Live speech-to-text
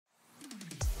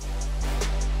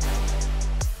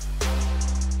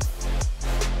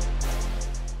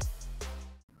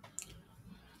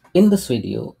In this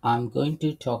video, I'm going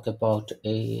to talk about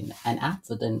an app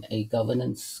within a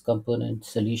governance component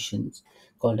solutions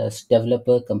called as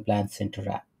Developer Compliance Center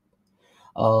app.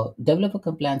 Developer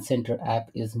Compliance Center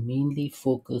app is mainly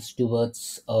focused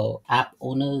towards app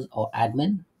owners or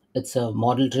admin. It's a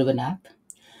model-driven app.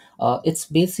 It's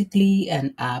basically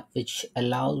an app which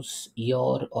allows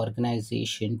your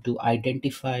organization to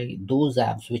identify those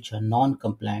apps which are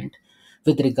non-compliant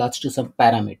with regards to some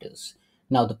parameters.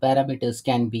 Now, the parameters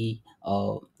can be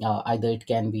either it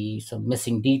can be some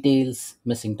missing details,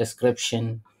 missing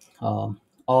description,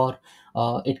 or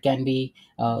it can be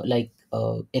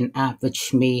an app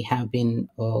which may have been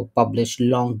published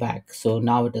long back. So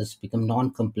now it has become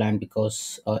non-compliant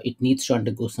because it needs to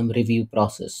undergo some review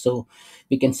process. So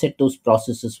we can set those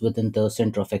processes within the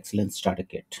Center of Excellence starter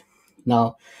kit.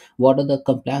 Now, what are the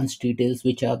compliance details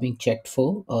which are being checked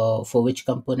for? For which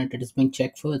component it is being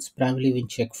checked for? It's primarily being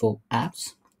checked for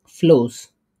apps, flows,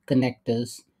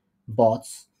 connectors,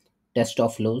 bots,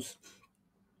 desktop flows,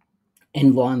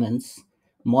 environments,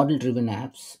 model driven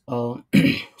apps,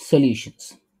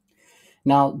 solutions.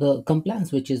 Now, the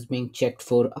compliance which is being checked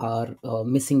for are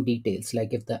missing details,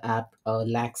 like if the app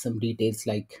lacks some details,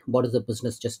 like what is the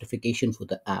business justification for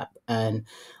the app, and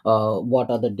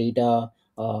what are the data,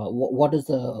 what is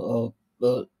the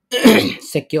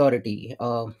security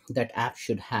that app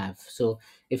should have. So,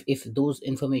 if those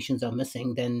informations are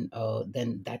missing, then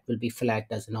that will be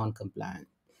flagged as non-compliant.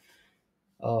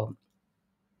 Uh,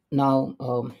 now,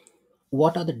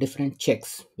 what are the different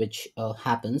checks which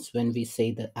happens when we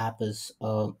say the app is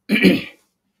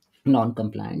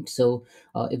non-compliant? So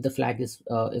if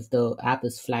the app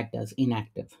is flagged as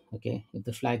inactive, okay, if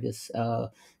the flag is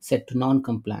set to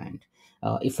non-compliant,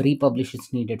 if republish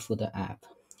is needed for the app,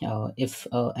 if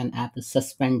an app is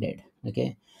suspended,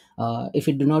 okay, if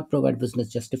it do not provide business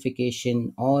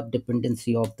justification or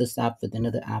dependency of this app with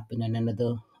another app in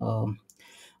another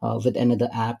with another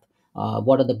app,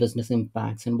 what are the business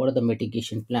impacts and what are the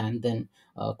mitigation plan, then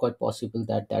quite possible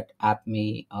that that app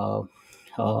may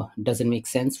doesn't make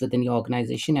sense within your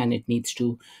organization and it needs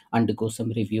to undergo some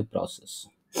review process.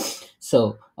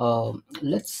 So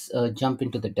let's jump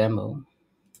into the demo.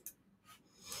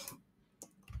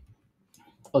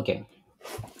 Okay,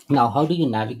 now how do you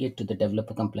navigate to the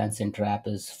developer compliance center app?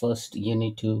 Is first you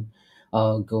need to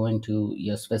go into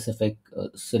your specific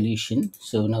solution.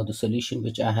 So now the solution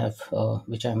which I have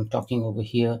which I'm talking over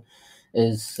here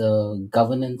is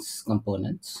governance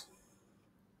components.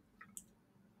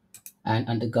 And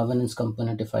under governance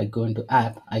component, if I go into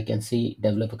app, I can see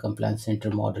developer compliance center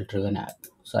model driven app.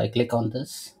 So I click on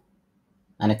this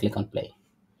and I click on play.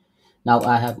 Now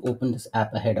I have opened this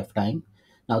app ahead of time.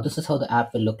 Now this is how the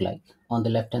app will look like. On the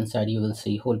left hand side, you will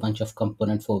see a whole bunch of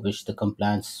component for which the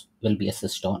compliance will be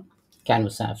assessed on.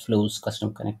 Canvas app, flows,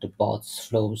 custom connected bots,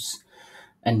 flows,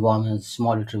 environments,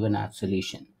 model driven app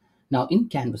solution. Now in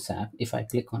Canvas app, if I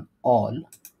click on all,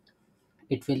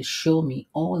 it will show me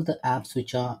all the apps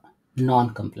which are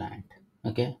non-compliant.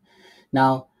 Okay.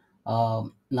 Now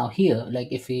now here, like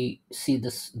if we see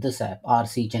this app,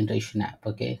 RC generation app,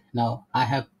 okay, now I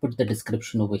have put the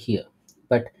description over here,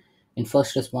 but in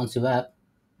first responsive app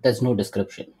there's no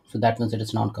description, so that means it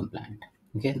is non-compliant.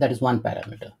 Okay, that is one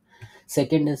parameter.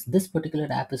 Second is this particular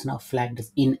app is now flagged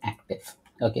as inactive.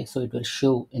 Okay, so it will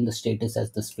show in the status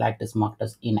as this flagged is marked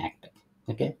as inactive.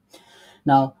 Okay.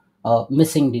 Now,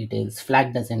 missing details,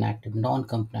 flagged as inactive,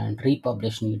 non-compliant,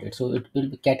 republish needed. So it will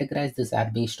be categorize this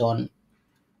app based on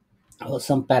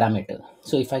some parameter.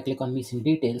 So if I click on missing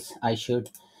details, I should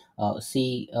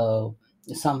see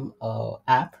some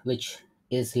app which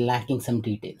is lacking some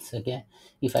details. Okay,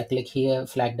 if I click here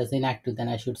flagged as inactive, then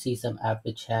I should see some app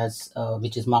which has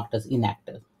which is marked as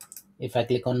inactive. If I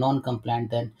click on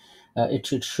non-compliant, then it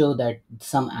should show that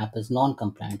some app is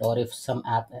non-compliant, or if some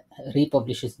app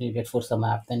republish is needed for some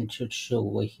app, then it should show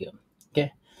over here.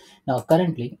 Okay, now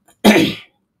currently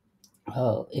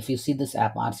if you see this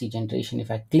app RC generation,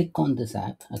 if I click on this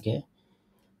app, okay,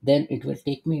 then it will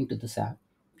take me into this app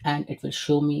and it will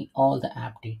show me all the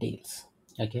app details.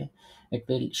 Okay, it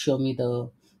will show me the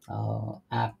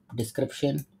app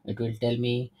description. It will tell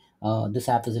me this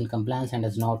app is in compliance and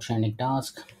has no outstanding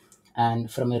task, and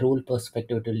from a role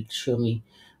perspective it will show me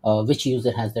which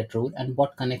user has that role and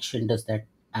what connection does that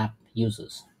app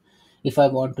uses. If I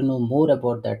want to know more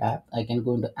about that app, I can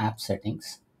go into app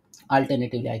settings.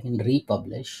 Alternatively, I can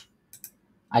republish.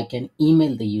 I can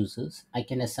email the users. I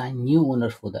can assign new owner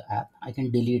for the app. I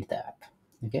can delete the app.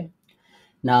 Okay.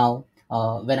 Now,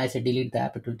 when I say delete the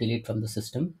app, it will delete from the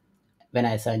system. When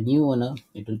I assign new owner,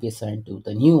 it will be assigned to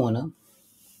the new owner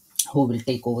who will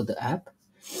take over the app.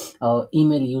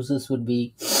 Email users would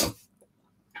be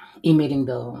emailing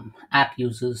the app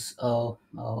users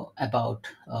about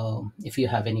if you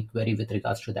have any query with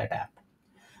regards to that app.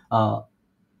 Uh,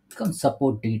 Click on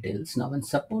support details. Now, in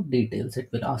support details, it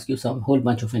will ask you some whole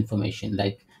bunch of information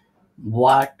like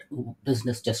what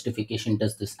business justification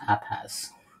does this app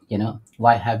has.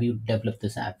 Why have you developed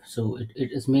this app? So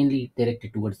it is mainly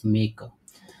directed towards the maker.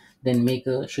 Then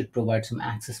maker should provide some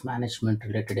access management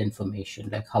related information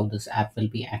like how this app will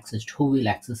be accessed, who will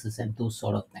access this, and those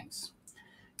sort of things.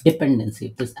 Dependency,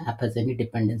 if this app has any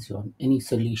dependency on any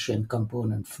solution,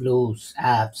 component, flows,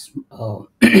 apps,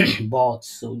 bots,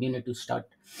 so you need to start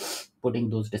putting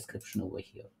those description over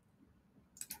here.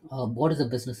 What is the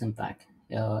business impact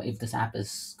if this app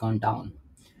is gone down?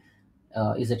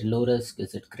 Is it low risk?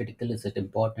 Is it critical? Is it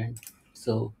important?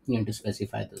 So you need to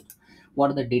specify those.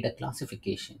 What are the data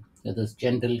classification? Whether it's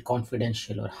general,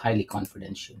 confidential, or highly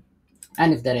confidential,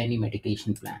 and if there are any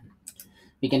mitigation plan.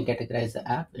 We can categorize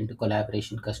the app into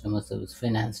collaboration, customer service,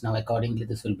 finance. Now, accordingly,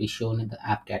 this will be shown in the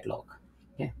app catalog.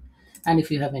 Okay. And if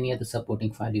you have any other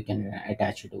supporting file, you can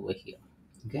attach it over here.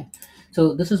 Okay.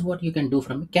 So this is what you can do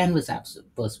from a Canvas apps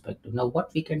perspective. Now,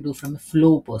 what we can do from a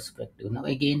flow perspective. Now,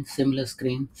 again, similar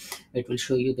screen. It will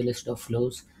show you the list of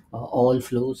flows, all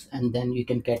flows, and then you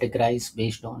can categorize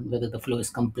based on whether the flow is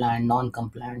compliant,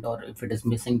 non-compliant, or if it is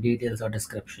missing details or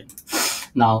description.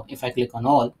 Now, if I click on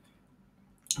all,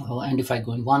 and if I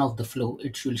go in one of the flow,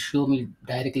 it will show me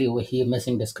directly over here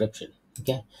missing description.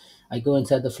 Okay, I go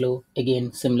inside the flow,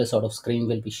 again similar sort of screen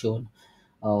will be shown.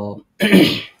 uh,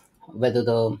 Whether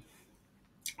the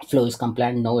flow is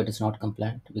compliant, no, it is not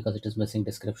compliant because it is missing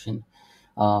description.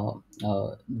 uh,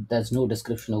 there's no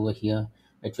description over here.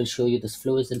 It will show you this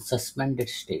flow is in suspended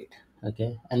state.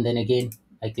 Okay, and then again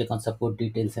I click on support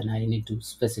details and I need to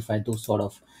specify those sort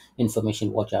of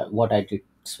information what I did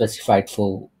specified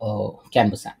for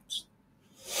Canvas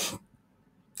apps.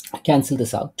 Cancel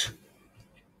this out.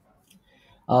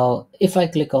 If I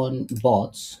click on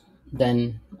bots,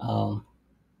 then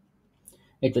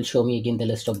it will show me again the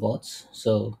list of bots.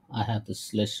 So I have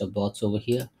this list of bots over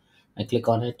here. I click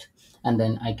on it, and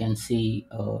then I can see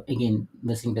again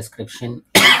missing description.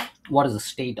 What is the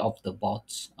state of the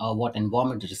bots? What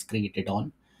environment it is created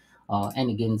on? And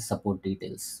again support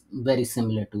details. Very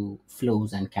similar to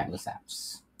flows and Canvas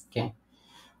apps. Okay.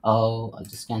 I'll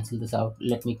just cancel this out.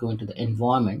 Let me go into the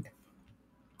environment.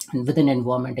 And within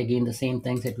environment, again the same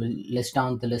things. It will list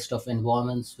down the list of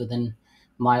environments within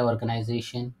my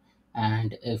organization.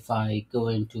 And if I go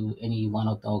into any one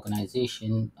of the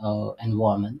organization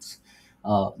environments,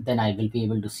 then I will be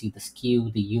able to see the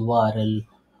SKU, the URL,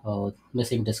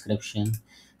 missing description,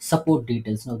 support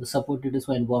details. Now the support details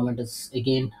for environment is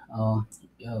again uh,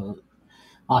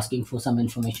 asking for some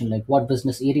information like what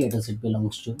business area does it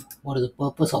belongs to, what is the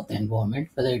purpose of the environment,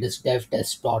 whether it is dev,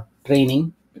 test, or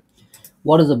training,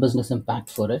 what is the business impact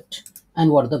for it,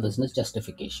 and what are the business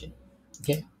justification.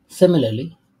 Okay,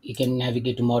 similarly you can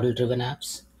navigate to model driven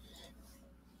apps,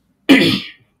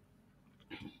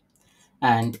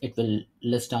 and it will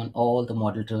list down all the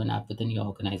model driven app within your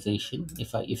organization.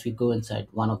 If you go inside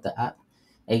one of the app,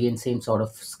 again same sort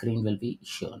of screen will be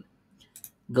shown.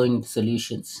 Going to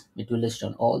solutions, it will list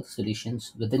on all the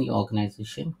solutions within your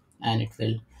organization, and it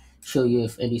will show you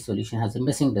if any solution has a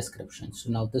missing description.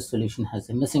 So now this solution has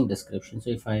a missing description.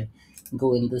 So if I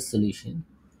go in this solution,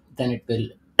 then it will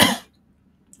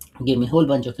give me a whole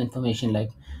bunch of information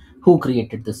like who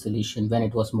created the solution, when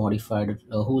it was modified,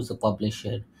 who's the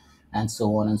publisher, and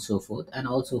so on and so forth, and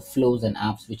also flows and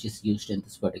apps which is used in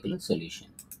this particular solution.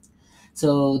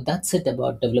 So that's it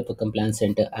about Developer Compliance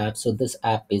Center app. So this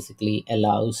app basically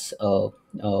allows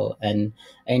an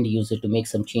end user to make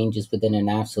some changes within an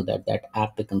app so that that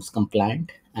app becomes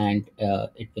compliant, and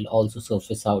it will also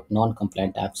surface out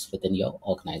non-compliant apps within your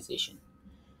organization.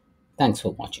 Thanks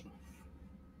for watching.